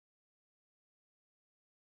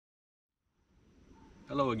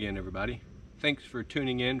Hello again, everybody. Thanks for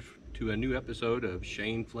tuning in to a new episode of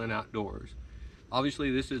Shane Flint Outdoors.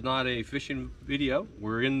 Obviously, this is not a fishing video.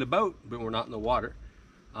 We're in the boat, but we're not in the water.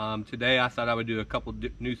 Today, I thought I would do a couple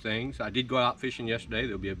new things. I did go out fishing yesterday.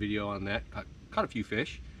 There'll be a video on that. Caught a few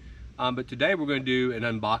fish. But today, we're going to do an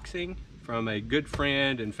unboxing from a good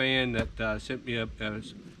friend and fan that sent me a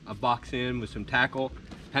box in with some tackle.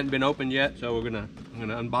 Hadn't been opened yet, so I'm gonna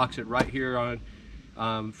unbox it right here on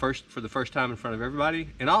for the first time in front of everybody.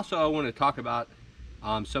 And also I want to talk about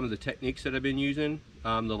some of the techniques that I've been using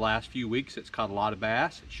the last few weeks. It's caught a lot of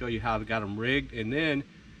bass, show you how I've got them rigged, and then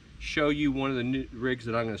show you one of the new rigs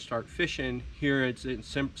that I'm going to start fishing here.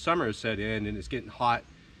 Summer is set in and it's getting hot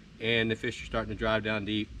and the fish are starting to drive down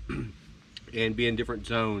deep and be in different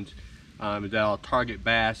zones that'll target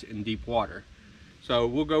bass in deep water. So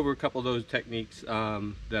we'll go over a couple of those techniques,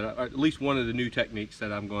 at least one of the new techniques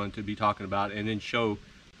that I'm going to be talking about, and then show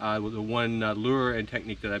the one lure and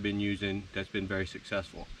technique that I've been using that's been very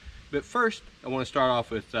successful. But first, I want to start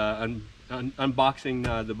off with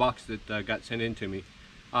unboxing the box that got sent in to me.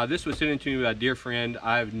 This was sent in to me by a dear friend.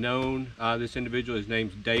 I've known this individual. His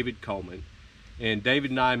name's David Coleman. And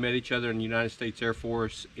David and I met each other in the United States Air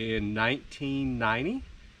Force in 1990.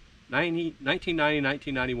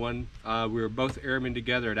 1991, we were both airmen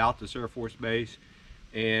together at Altus Air Force Base,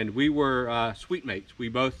 and we were suite mates.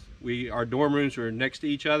 Our dorm rooms were next to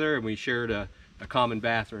each other, and we shared a common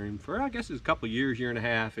bathroom for, I guess, it was a couple of years, year and a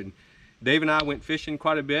half. And Dave and I went fishing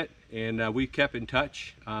quite a bit, and we kept in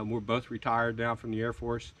touch. We're both retired now from the Air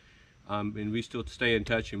Force, and we still stay in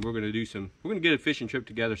touch. And we're going to get a fishing trip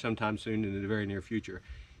together sometime soon in the very near future.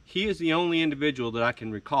 He is the only individual that I can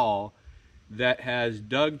recall that has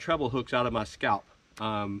dug treble hooks out of my scalp.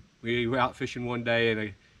 We were out fishing one day,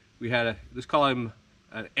 and we had let's call him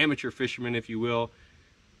an amateur fisherman, if you will,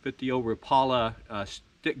 put the old Rapala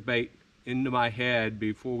stick bait into my head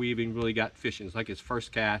before we even really got fishing. It's like his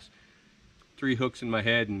first cast, 3 hooks in my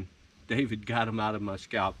head, and David got them out of my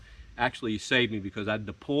scalp. Actually, he saved me because I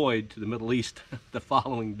deployed to the Middle East the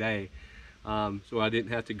following day, so I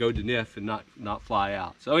didn't have to go to NIF and not fly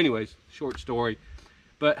out. So anyways, short story.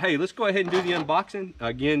 But hey, let's go ahead and do the unboxing.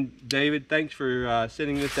 Again, David, thanks for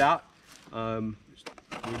sending this out. We're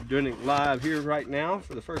doing it live here right now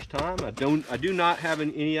for the first time. I do not have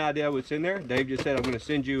any idea what's in there. Dave just said I'm going to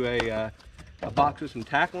send you a box with some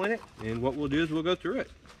tackle in it, and what we'll do is we'll go through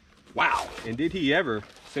it. Wow! And did he ever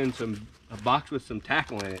send a box with some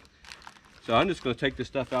tackle in it? So I'm just going to take this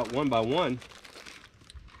stuff out one by one.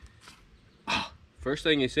 First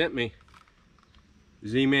thing he sent me,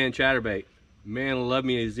 Z-Man chatterbait. Man, I love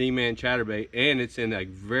me a Z-Man chatterbait, and it's in a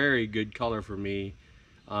very good color for me.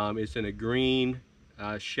 It's in a green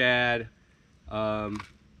shad.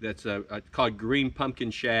 That's called green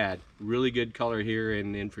pumpkin shad. Really good color here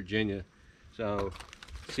in Virginia. So,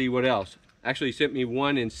 see what else. Actually, he sent me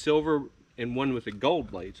one in silver and one with a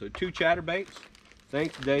gold blade. So 2 chatterbaits.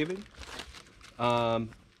 Thanks, David.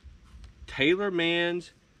 Taylor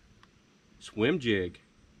Man's swim jig.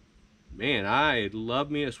 Man, I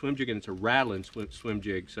love me a swim jig, and it's a rattling swim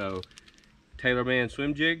jig. So, Taylor Man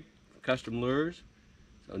swim jig, custom lures.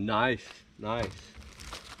 So nice.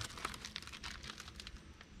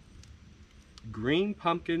 Green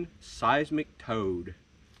pumpkin seismic toad.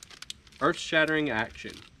 Earth-shattering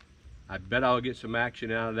action. I bet I'll get some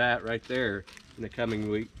action out of that right there in the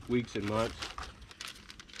coming weeks and months.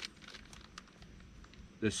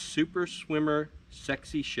 The Super Swimmer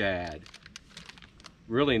Sexy Shad.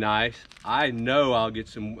 Really nice. I know I'll get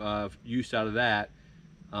some use out of that.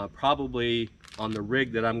 Probably on the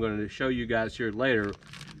rig that I'm going to show you guys here later.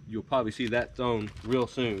 You'll probably see that thrown real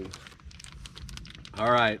soon.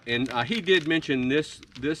 All right, and he did mention this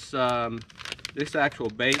actual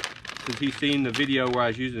bait, because he's seen the video where I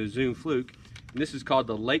was using a Zoom Fluke. And this is called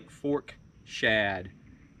the Lake Fork Shad.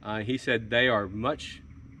 He said they are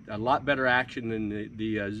a lot better action than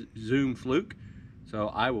the Zoom Fluke. So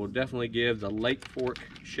I will definitely give the Lake Fork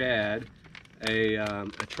Shad a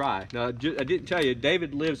try. Now, I didn't tell you,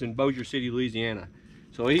 David lives in Bossier City, Louisiana.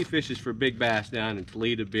 So he fishes for big bass down in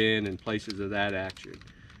Toledo Bend and places of that action.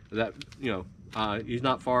 He's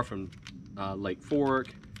not far from Lake Fork,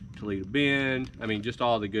 Toledo Bend. I mean, just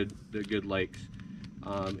all the good lakes.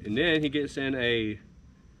 And then he gets in a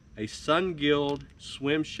sun-gilled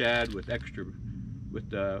swim shad with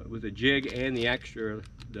the jig and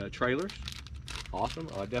the trailers. Awesome.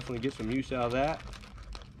 I'll definitely get some use out of that.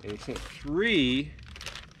 And he sent 3.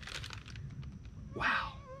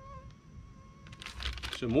 Wow.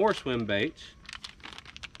 Some more swim baits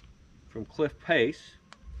from Cliff Pace,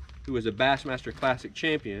 who is a Bassmaster Classic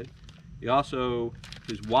champion. He also,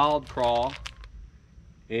 his Wild Crawl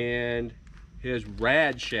and his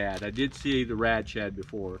rad shad. I did see the rad shad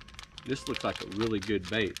before. This looks like a really good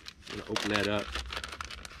bait. I'm gonna open that up.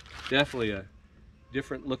 Definitely a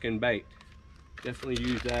different looking bait. Definitely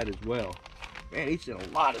use that as well. Man, he's in a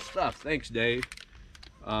lot of stuff. Thanks, Dave.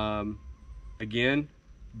 Again,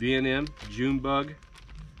 V&M June bug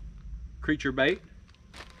creature bait.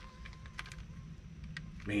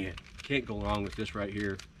 Man, can't go wrong with this right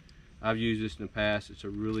here. I've used this in the past. It's a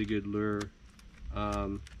really good lure,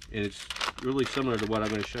 and it's really similar to what I'm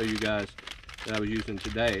going to show you guys that I was using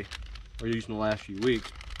today, or using the last few weeks,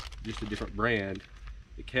 just a different brand.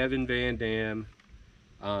 The Kevin Van Dam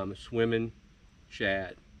swimming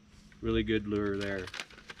shad. Really good lure there.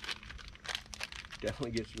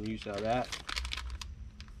 Definitely get some use out of that.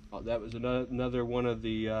 Oh, that was another one of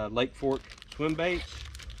the Lake Fork swim baits.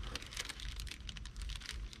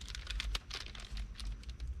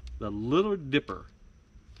 The Little Dipper.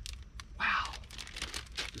 Wow.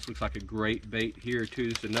 This looks like a great bait here too.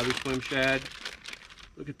 This is another swim shad.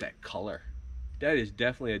 Look at that color. That is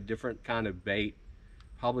definitely a different kind of bait.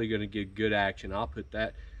 Probably going to get good action. I'll put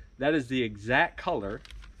that. That is the exact color.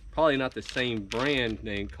 Probably not the same brand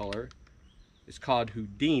name color. It's called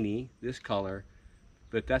Houdini, this color.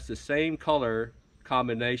 But that's the same color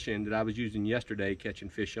combination that I was using yesterday catching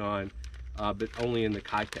fish on, but only in the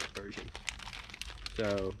Kitech version.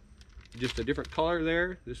 So just a different color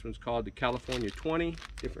there. This one's called the California 20,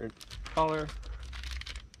 different color.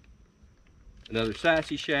 Another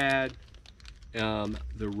sassy shad.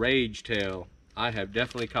 The Rage Tail. I have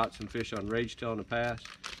definitely caught some fish on Rage Tail in the past,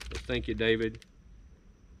 so thank you, David.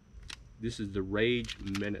 This is the Rage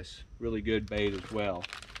Menace. Really good bait as well.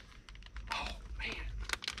 Oh man.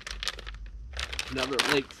 Another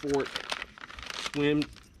Lake Fork swim.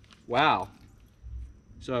 Wow.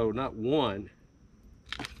 So not one,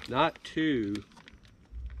 not two,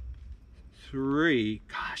 three.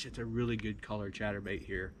 Gosh, it's a really good color chatterbait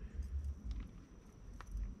here.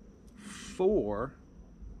 4,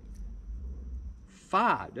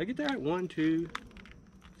 5. Did I get that right? 1, 2,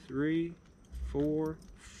 3, 4,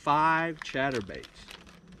 5 chatterbaits.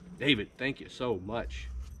 David, thank you so much.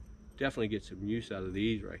 Definitely get some use out of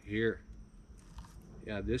these right here.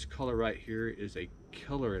 Yeah, this color right here is a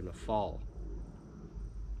killer in the fall.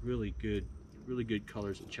 Really good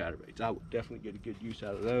colors in chatterbaits. I would definitely get a good use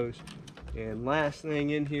out of those. And last thing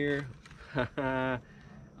in here, I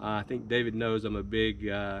think David knows I'm a big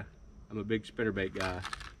spinnerbait guy.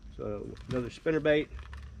 So another spinnerbait,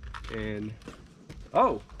 and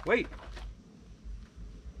oh wait,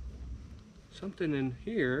 something in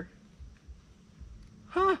here,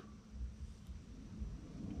 huh?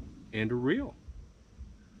 And a reel,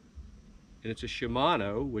 and it's a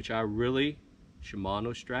Shimano, which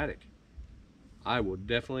Shimano Stratic. I will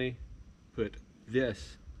definitely put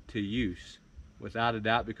this to use without a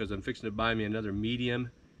doubt, because I'm fixing to buy me another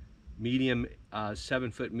medium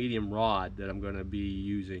 7-foot medium rod that I'm going to be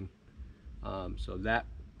using, so that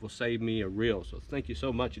will save me a reel. So thank you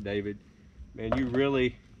so much, David. Man, you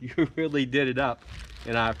really did it up,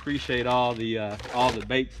 and I appreciate all the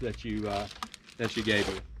baits that you gave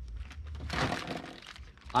me.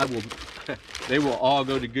 They will all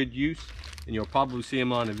go to good use, and you'll probably see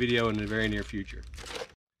them on a video in the very near future.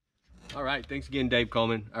 All right, thanks again, Dave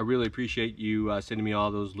Coleman. I really appreciate you sending me all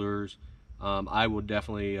those lures. I will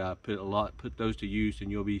definitely put those to use, and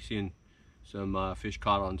you'll be seeing some fish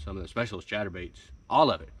caught on some of the specialist chatterbaits. All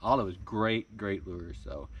of it is great lures.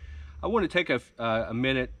 So I want to take a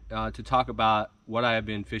minute to talk about what I have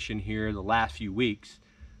been fishing here the last few weeks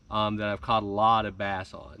that I've caught a lot of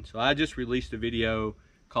bass on. So I just released a video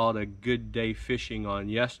called A Good Day Fishing on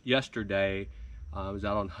yesterday. I was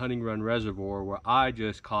out on Hunting Run Reservoir, where I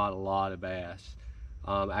just caught a lot of bass.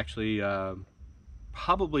 Actually,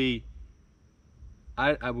 probably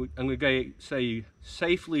I'm going to say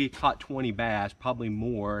safely caught 20 bass, probably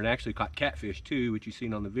more, and actually caught catfish too, which you've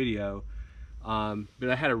seen on the video. But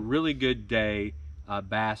I had a really good day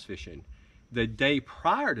bass fishing. The day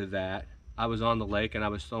prior to that, I was on the lake and I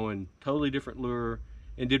was throwing totally different lure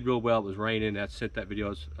and did real well. It was raining. I sent that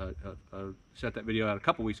video out a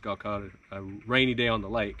couple weeks ago called A Rainy Day on the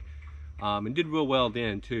Lake, and did real well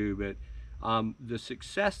then too. But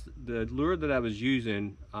the lure that I was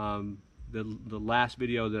using, the last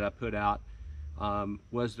video that I put out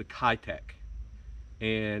was the Kitech,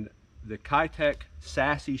 and the Kitech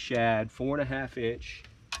Sassy Shad 4.5 inch.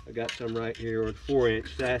 I got some right here, or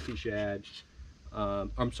 4-inch Sassy Shad.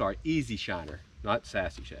 I'm sorry, Easy Shiner, not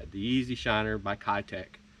Sassy Shad. The Easy Shiner by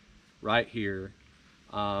Kitech, right here.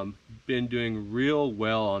 Been doing real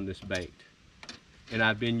well on this bait, and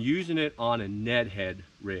I've been using it on a Ned head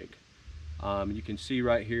rig. You can see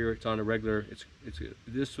right here, it's on a regular.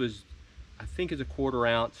 I think it's a 1/4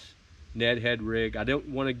 ounce Ned head rig. I don't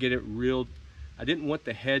want to get it real, I didn't want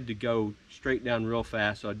the head to go straight down real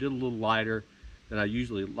fast, so I did a little lighter than I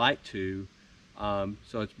usually like to.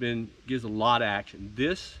 So gives a lot of action.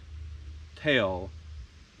 This tail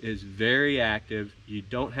is very active. You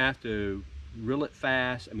don't have to reel it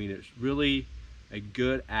fast. I mean, it's really a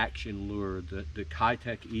good action lure, the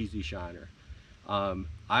Keitech Easy Shiner. I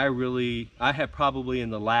have probably in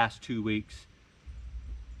the last 2 weeks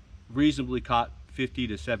reasonably caught 50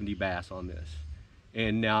 to 70 bass on this.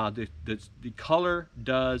 And now the color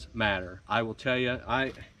does matter. I will tell you,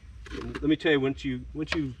 let me tell you, once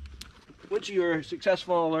you're a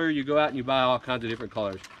successful on a lure, you go out and you buy all kinds of different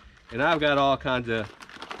colors. And I've got all kinds of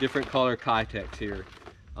different color Keitechs here.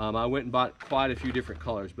 I went and bought quite a few different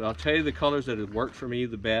colors, but I'll tell you the colors that have worked for me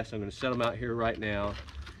the best. I'm going to set them out here right now.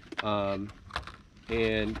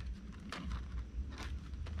 And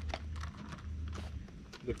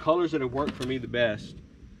the colors that have worked for me the best,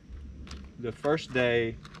 the first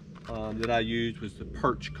day that I used was the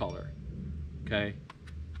perch color. Okay,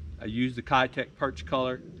 I used the Keitech perch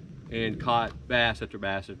color and caught bass after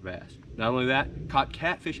bass after bass. Not only that, caught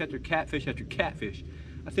catfish after catfish after catfish.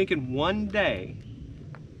 I think in one day,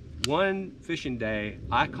 one fishing day,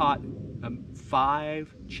 I caught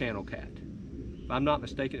 5 channel cat. If I'm not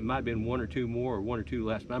mistaken, it might have been 1 or 2 more or 1 or 2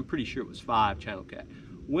 less, but I'm pretty sure it was 5 channel cat.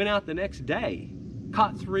 Went out the next day,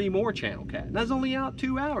 caught 3 more channel cat. And I was only out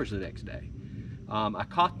 2 hours the next day. I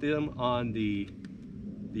caught them on the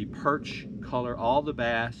perch color, all the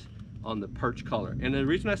bass on the perch color. And the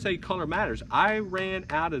reason I say color matters, I ran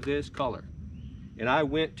out of this color and I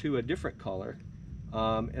went to a different color,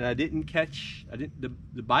 and I didn't catch,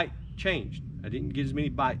 the bite changed. I didn't get as many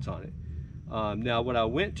bites on it. Now what I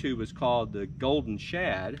went to was called the golden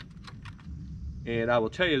shad, and I will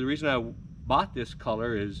tell you the reason I bought this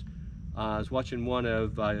color is I was watching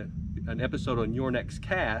an episode on Your Next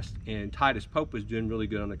Cast, and Titus Pope was doing really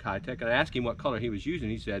good on the Keitech, and I asked him what color he was using.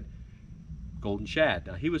 He said golden shad.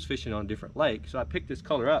 Now he was fishing on a different lake, so I picked this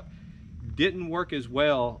color up. Didn't work as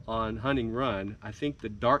well on hunting run. I think the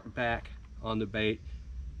dark back on the bait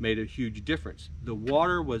made a huge difference. The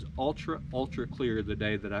water was ultra clear the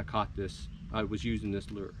day that I caught this. I was using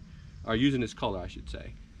this lure, or using this color I should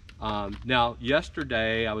say. Now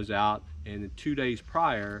yesterday I was out, and 2 days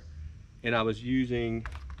prior, and I was using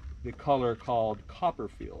the color called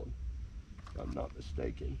Copperfield, if I'm not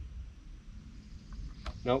mistaken.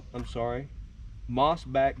 Nope, I'm sorry.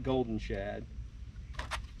 Mossback golden shad.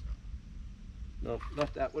 No,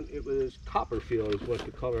 not that one. It was Copperfield is what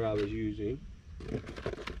the color I was using.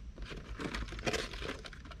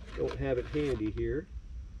 Don't have it handy here.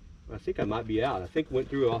 I think I might be out. I think went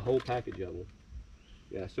through a whole package of them.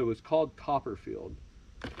 Yeah, so it's called Copperfield.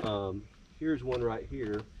 Here's one right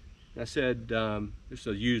here. I said, this is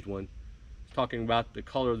a used one. It's talking about the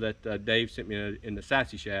color that Dave sent me in the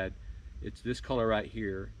Sassy Shad. It's this color right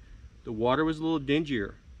here. The water was a little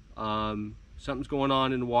dingier. Something's going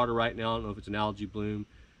on in the water right now. I don't know if it's an algae bloom,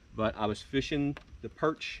 but I was fishing the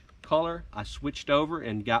perch color. I switched over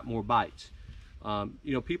and got more bites.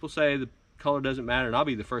 You know, people say the color doesn't matter, and I'll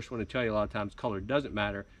be the first one to tell you a lot of times color doesn't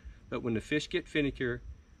matter. But when the fish get finickier,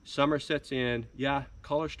 summer sets in, yeah,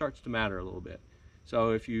 color starts to matter a little bit.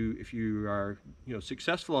 So if you are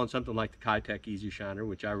successful on something like the Keitech Easy Shiner,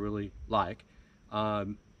 which I really like,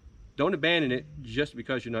 don't abandon it just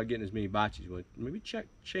because you're not getting as many bites as you want. Maybe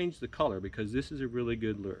change the color, because this is a really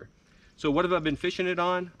good lure. So what have I been fishing it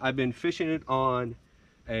on? I've been fishing it on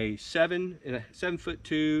a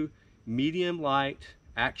 7'2" medium light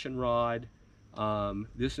action rod.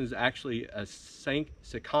 This is actually a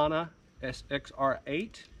Sakana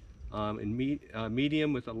SXR8 in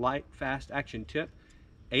medium with a light fast action tip,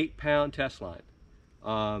 8-pound test line.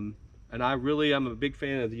 And I'm a big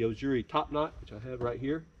fan of the Ozuri Top Knot, which I have right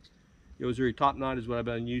here. The Ozuri Top Knot is what I've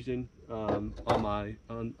been using on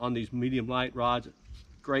these medium light rods.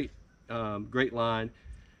 Great line.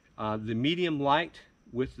 The medium light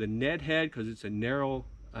with the Ned head, because it's a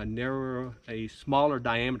smaller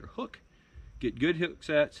diameter hook. Get good hook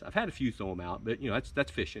sets. I've had a few throw them out, but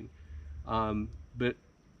that's fishing. But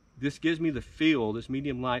this gives me the feel. This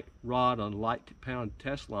medium light rod on light 8-pound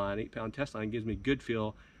test line gives me good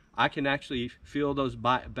feel. I can actually feel those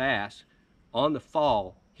bass on the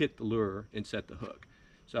fall hit the lure and set the hook.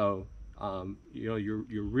 So your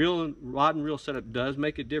rod and reel setup does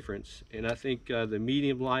make a difference, and I think the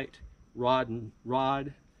medium light rod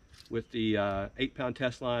with the 8-pound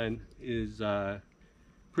test line is a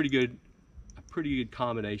pretty good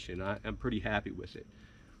combination. I'm pretty happy with it.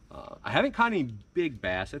 I haven't caught any big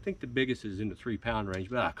bass. I think the biggest is in the 3-pound range,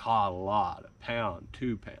 but I caught a lot of pound,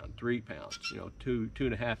 2 pound, 3 pounds,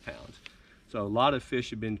 2.5 pounds. So a lot of fish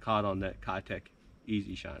have been caught on that Kitech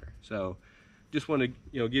Easy Shiner. So just want to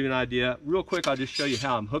give you an idea. Real quick, I'll just show you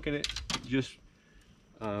how I'm hooking it, just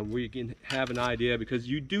where you can have an idea, because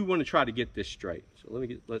you do want to try to get this straight. So let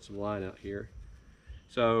me let some line out here.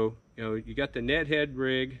 So you got the net head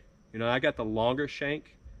rig. I got the longer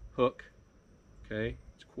shank hook. Okay,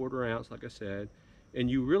 it's 1/4 ounce, like I said.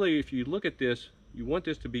 And you really, if you look at this, you want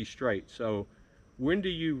this to be straight. So when do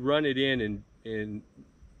you run it in and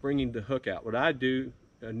bringing the hook out? What I do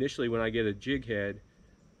initially when I get a jig head,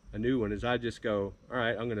 a new one, is I just go, all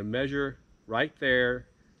right, I'm going to measure right there.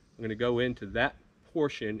 I'm going to go into that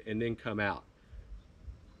portion and then come out.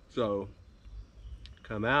 So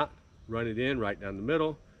come out, run it in right down the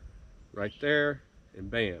middle, right there, and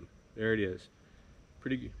bam, there it is.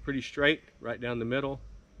 Pretty straight right down the middle.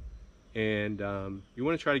 And you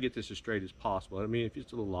want to try to get this as straight as possible. I mean, if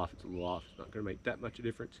it's a little off, it's a little off. It's not going to make that much of a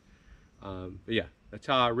difference. But yeah, that's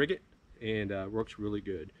how I rig it, and works really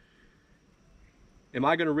good. Am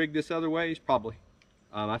I going to rig this other ways? Probably.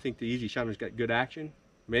 I think the Easy Shiner's got good action.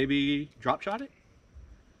 Maybe drop shot it.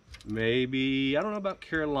 Maybe, I don't know about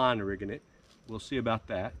Carolina rigging it. We'll see about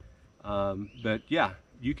that. But yeah,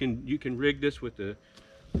 you can rig this with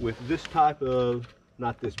this type of,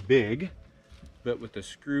 not this big, but with the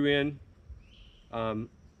screw-in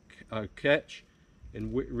catch,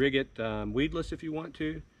 and rig it weedless if you want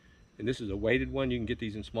to. And this is a weighted one. You can get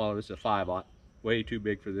these in smaller. This is a 5/0, way too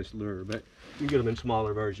big for this lure, but you can get them in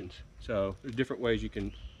smaller versions. So there's different ways you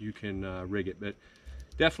can rig it, but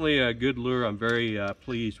definitely a good lure. I'm very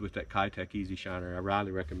pleased with that Kitech Easy Shiner. I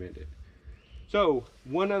highly recommend it. So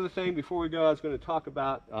one other thing before we go, I was going to talk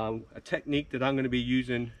about a technique that I'm going to be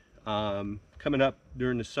using coming up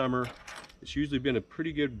during the summer. It's usually been a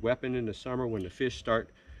pretty good weapon in the summer when the fish start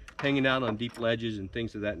hanging out on deep ledges and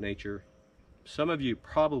things of that nature. Some of you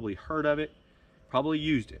probably heard of it, probably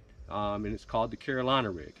used it, and it's called the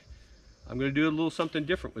Carolina rig. I'm going to do a little something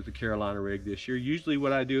different with the Carolina rig this year. Usually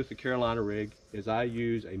what I do with the Carolina rig is I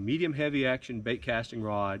use a medium heavy action bait casting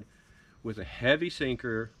rod with a heavy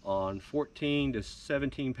sinker on 14 to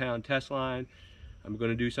 17 pound test line. I'm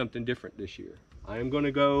going to do something different this year. I am going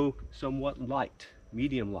to go somewhat light,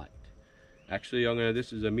 medium light. Actually,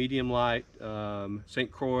 this is a medium light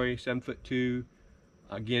St. Croix 7'2",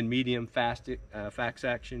 again medium fast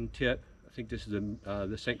action tip. I think this is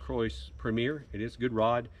the St. Croix Premier. It is a good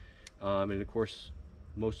rod, and of course,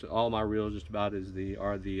 all my reels just about are the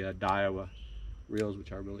Daiwa reels,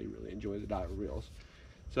 which I really enjoy the Daiwa reels.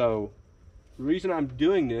 So the reason I'm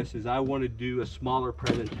doing this is I want to do a smaller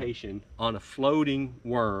presentation on a floating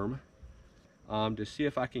worm to see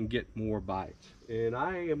if I can get more bites. And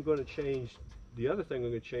I am going to change, the other thing I'm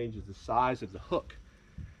going to change is the size of the hook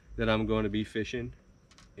that I'm going to be fishing,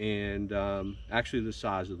 and actually the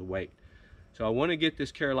size of the weight. So I want to get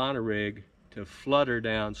this Carolina rig to flutter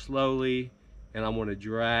down slowly, and I want to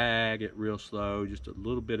drag it real slow, just a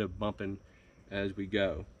little bit of bumping as we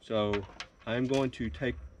go. So I'm going to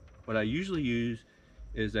take, what I usually use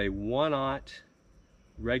is a 1/0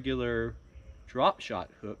 regular drop shot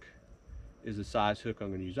hook is the size hook I'm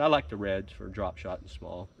going to use. I like the reds for drop shot and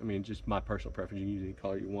small. I mean, just my personal preference. You can use any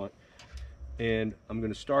color you want. And I'm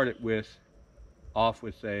going to start it off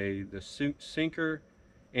with the sinker,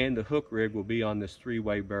 and the hook rig will be on this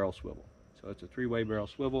 3-way barrel swivel. So it's a 3-way barrel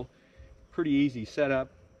swivel. Pretty easy setup.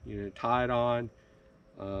 Tie it on.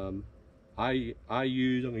 I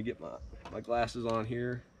use, I'm going to get my glasses on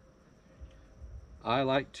here. I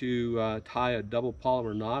like to tie a double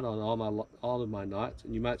polymer knot on all of my knots.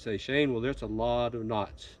 And you might say, Shane, well, there's a lot of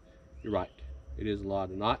knots. You're right, it is a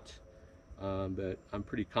lot of knots, but I'm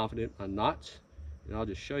pretty confident on knots, and I'll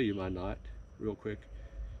just show you my knot real quick.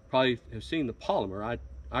 Probably have seen the polymer.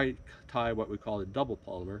 I tie what we call a double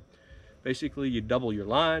polymer. Basically, you double your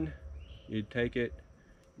line. You take it,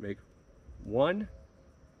 make 1,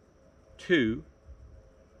 2,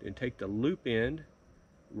 then take the loop end,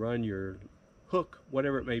 run your hook,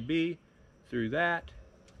 whatever it may be, through that,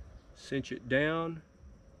 cinch it down,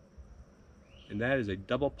 and that is a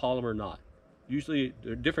double polymer knot. Usually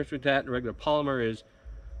the difference with that and regular polymer is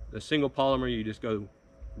the single polymer, you just go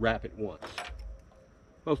wrap it once.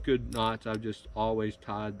 Both good knots. I've just always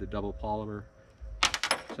tied the double polymer,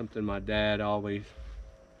 something my dad always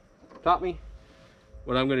taught me.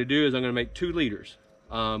 What I'm going to do is I'm going to make 2 leaders.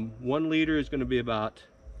 1 leader is going to be about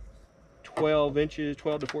 12 inches,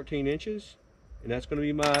 12 to 14 inches. And that's going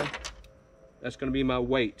to be my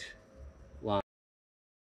weight line.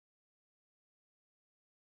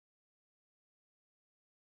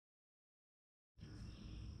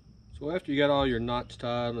 So after you got all your knots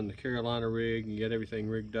tied on the Carolina rig and you get everything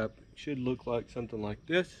rigged up, it should look like something like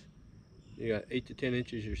this. You got 8 to 10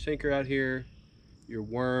 inches your sinker out here, your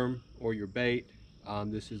worm or your bait.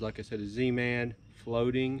 This is, like I said, a Z-Man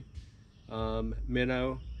floating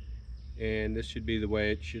minnow, and this should be the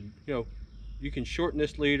way it should. You can shorten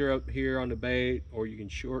this leader up here on the bait, or you can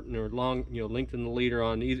shorten or lengthen the leader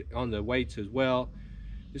on the weights as well.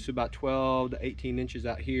 This is about 12 to 18 inches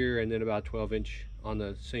out here, and then about 12 inch on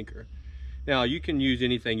the sinker. Now you can use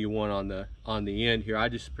anything you want on the end here. I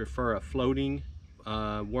just prefer a floating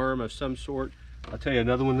worm of some sort. I'll tell you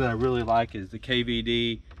another one that I really like is the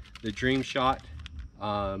KVD, the Dream Shot.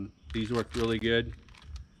 These work really good.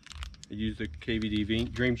 I use the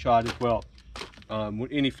KVD Dream Shot as well.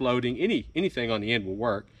 Any floating, anything on the end will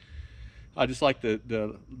work. I just like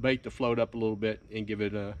the bait to float up a little bit and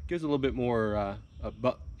gives a little bit more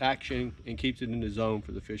action and keeps it in the zone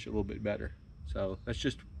for the fish a little bit better. So that's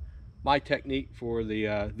just my technique for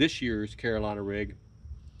the this year's Carolina rig.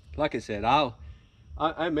 Like I said,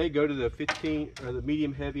 I may go to the 15 or the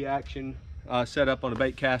medium heavy action setup on a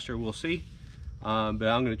bait caster. We'll see, but I'm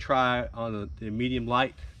going to try on the medium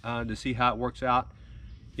light to see how it works out.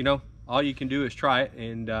 All you can do is try it,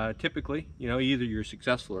 and typically, either you're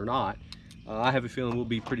successful or not. I have a feeling we'll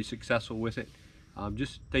be pretty successful with it.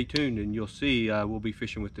 Just stay tuned and you'll see we'll be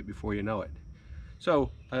fishing with it before you know it.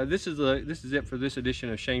 So this is it for this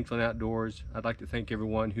edition of Shane Flint Outdoors. I'd like to thank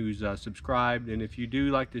everyone who's subscribed, and if you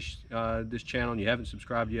do like this this channel and you haven't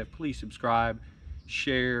subscribed yet, please subscribe,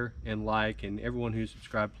 share, and like. And everyone who's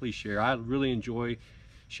subscribed, please share. I really enjoy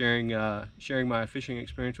sharing my fishing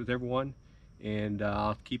experience with everyone, and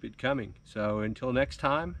I'll keep it coming. So until next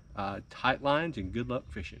time, tight lines and good luck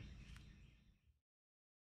fishing.